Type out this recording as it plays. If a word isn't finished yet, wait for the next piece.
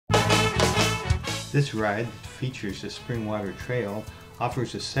This ride, that features the Springwater Trail,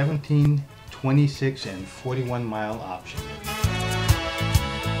 offers a 17, 26, and 41 mile option.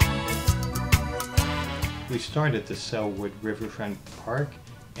 We start at the Sellwood Riverfront Park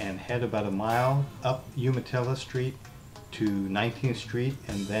and head about a mile up Umatilla Street to 19th Street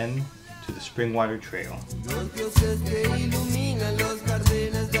and then to the Springwater Trail.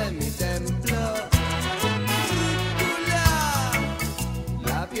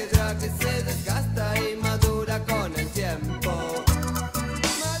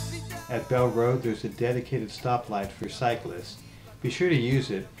 At Bell Road, there's a dedicated stoplight for cyclists. Be sure to use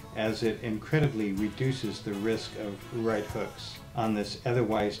it, as it incredibly reduces the risk of right hooks on this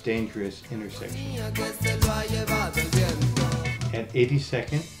otherwise dangerous intersection. At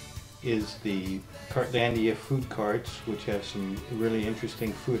 82nd is the Cartlandia food carts, which have some really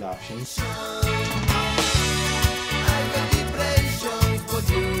interesting food options.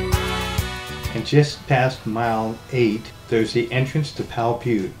 And just past mile 8, there's the entrance to Powell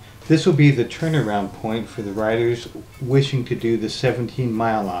Butte. This will be the turnaround point for the riders wishing to do the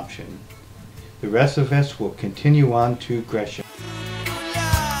 17-mile option. The rest of us will continue on to Gresham.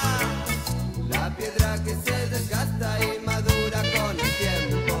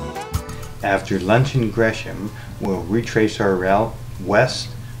 After lunch in Gresham, we'll retrace our route west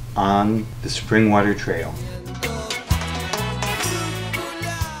on the Springwater Trail.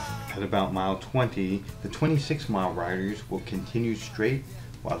 At about mile 20, the 26-mile riders will continue straight,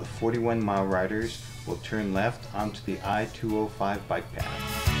 while the 41-mile riders will turn left onto the I-205 bike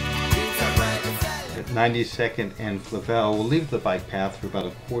path. At 92nd and Flavel, we'll leave the bike path for about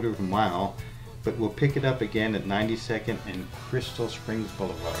a quarter of a mile, but we'll pick it up again at 92nd and Crystal Springs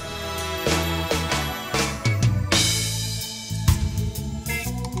Boulevard.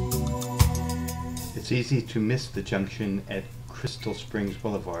 It's easy to miss the junction at Crystal Springs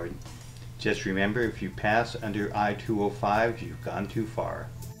Boulevard. Just remember, if you pass under I-205, you've gone too far.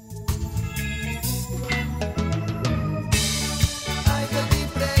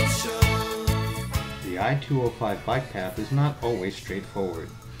 The I-205 bike path is not always straightforward.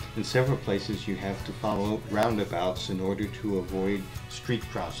 In several places you have to follow roundabouts in order to avoid street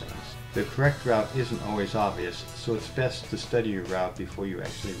crossings. The correct route isn't always obvious, so it's best to study your route before you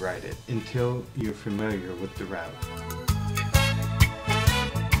actually ride it, until you're familiar with the route.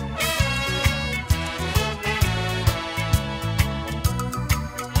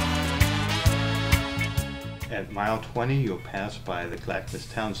 At mile 20, you'll pass by the Clackamas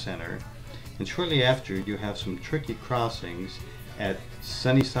Town Center, and shortly after you have some tricky crossings at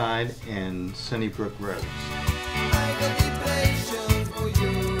Sunnyside and Sunnybrook Roads.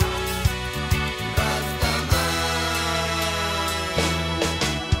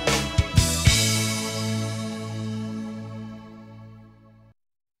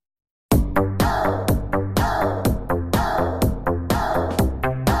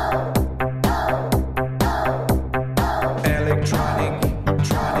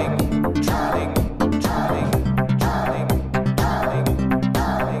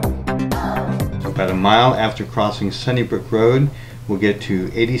 About a mile after crossing Sunnybrook Road, we'll get to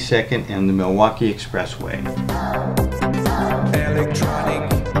 82nd and the Milwaukee Expressway.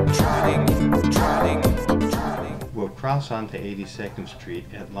 We'll cross onto 82nd Street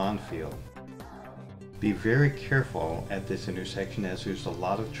at Lawnfield. Be very careful at this intersection, as there's a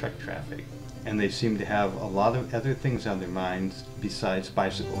lot of truck traffic, and they seem to have a lot of other things on their minds besides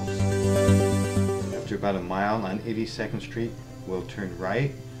bicycles. After about a mile on 82nd Street, we'll turn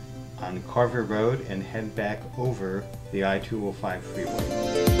right on Carver Road and head back over the I-205 freeway.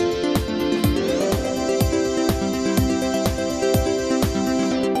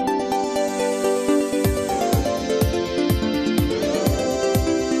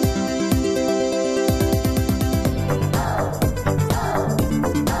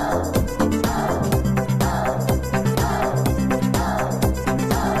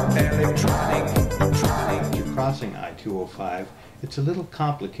 After crossing I-205, it's a little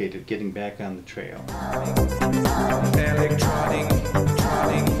complicated getting back on the trail.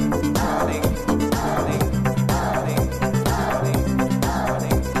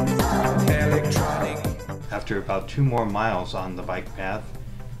 After about 2 more miles on the bike path,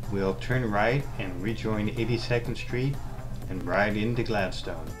 we'll turn right and rejoin 82nd Street and ride into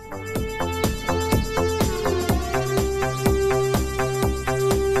Gladstone.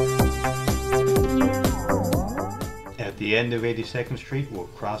 At the end of 82nd Street, we'll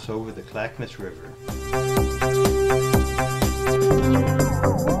cross over the Clackamas River.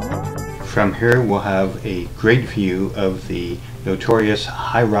 From here, we'll have a great view of the notorious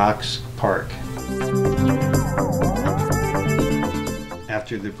High Rocks Park. After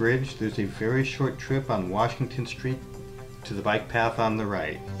After the bridge, there's a very short trip on Washington Street to the bike path on the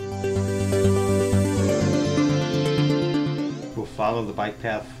right. We'll follow the bike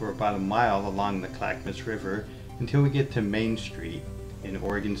path for about a mile along the Clackamas River until we get to Main Street in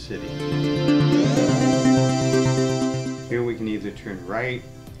Oregon City. Here we can either turn right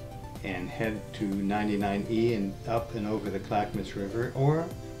and head to 99E and up and over the Clackamas River, or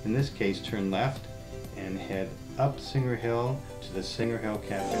in this case turn left and head up Singer Hill to the Singer Hill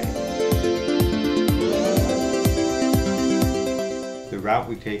Cafe. The route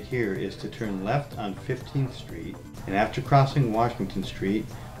we take here is to turn left on 15th Street, and after crossing Washington Street,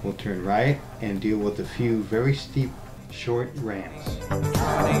 we'll turn right and deal with a few very steep, short ramps.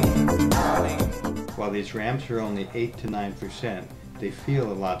 While these ramps are only 8 to 9%, they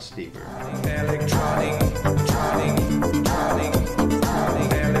feel a lot steeper.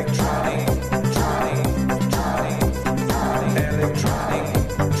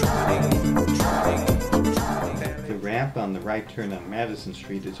 The ramp on the right turn on Madison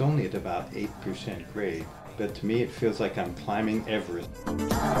Street is only at about 8% grade, but to me it feels like I'm climbing Everest.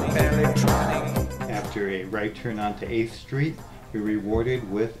 After a right turn onto 8th Street, we're rewarded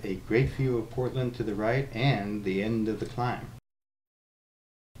with a great view of Portland to the right and the end of the climb.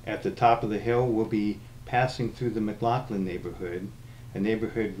 At the top of the hill, we'll be passing through the McLaughlin neighborhood, a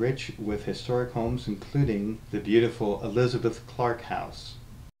neighborhood rich with historic homes including the beautiful Elizabeth Clark House.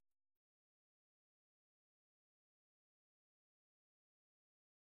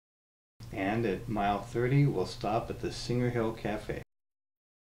 And at mile 30, we'll stop at the Singer Hill Cafe.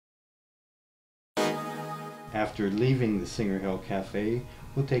 After leaving the Singer Hill Cafe,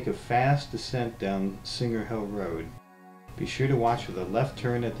 we'll take a fast descent down Singer Hill Road. Be sure to watch for the left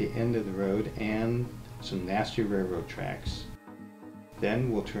turn at the end of the road and some nasty railroad tracks.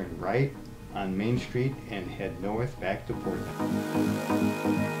 Then we'll turn right on Main Street and head north back to Portland.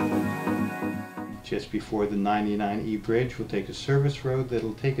 Just before the 99E bridge, we'll take a service road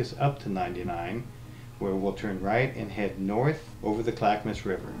that'll take us up to 99, where we'll turn right and head north over the Clackamas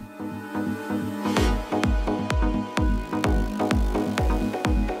River.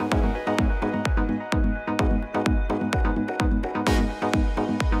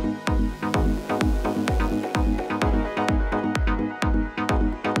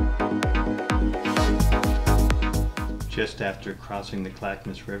 Just after crossing the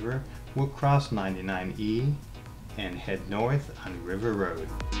Clackamas River, we'll cross 99E and head north on River Road.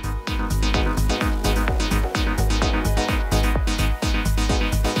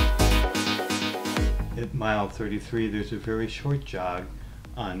 At mile 33, there's a very short jog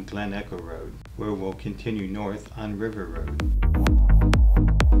on Glen Echo Road, where we'll continue north on River Road.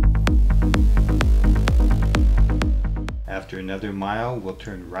 After another mile, we'll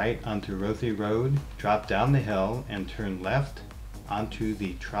turn right onto Rothy Road, drop down the hill, and turn left onto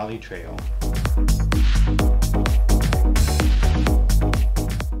the trolley trail.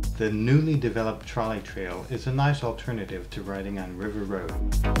 The newly developed trolley trail is a nice alternative to riding on River Road.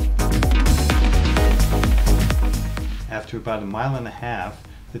 After about a mile and a half,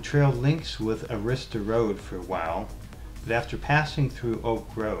 the trail links with Arista Road for a while, but after passing through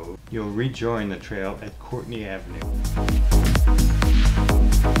Oak Grove, you'll rejoin the trail at Courtney Avenue.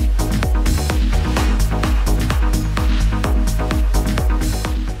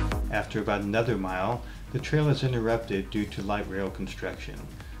 After about another mile, the trail is interrupted due to light rail construction,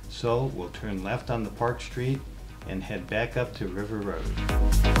 so we'll turn left on the Park Street and head back up to River Road.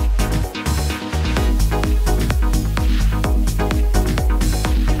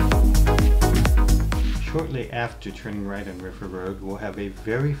 Shortly after turning right on River Road, we'll have a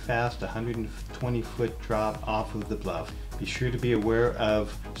very fast 120-foot drop off of the bluff. Be sure to be aware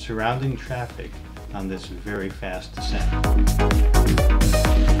of surrounding traffic on this very fast descent.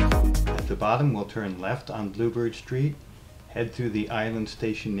 At the bottom, we'll turn left on Bluebird Street, head through the Island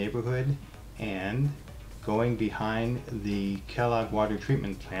Station neighborhood, and going behind the Kellogg Water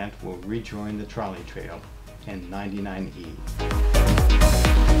Treatment Plant, we'll rejoin the trolley trail and 99E.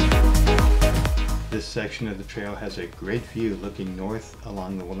 This section of the trail has a great view looking north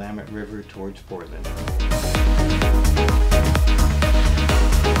along the Willamette River towards Portland.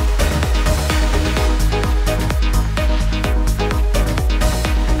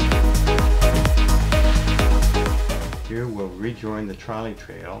 Here we'll rejoin the trolley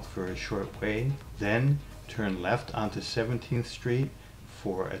trail for a short way, then turn left onto 17th Street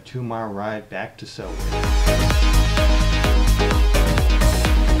for a 2-mile ride back to Sellwood.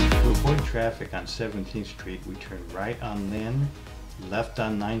 To avoid traffic on 17th Street, we turn right on Lynn, left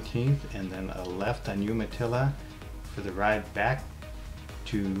on 19th, and then a left on Umatilla for the ride back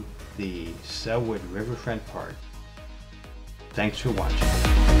to the Sellwood Riverfront Park. Thanks for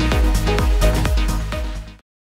watching.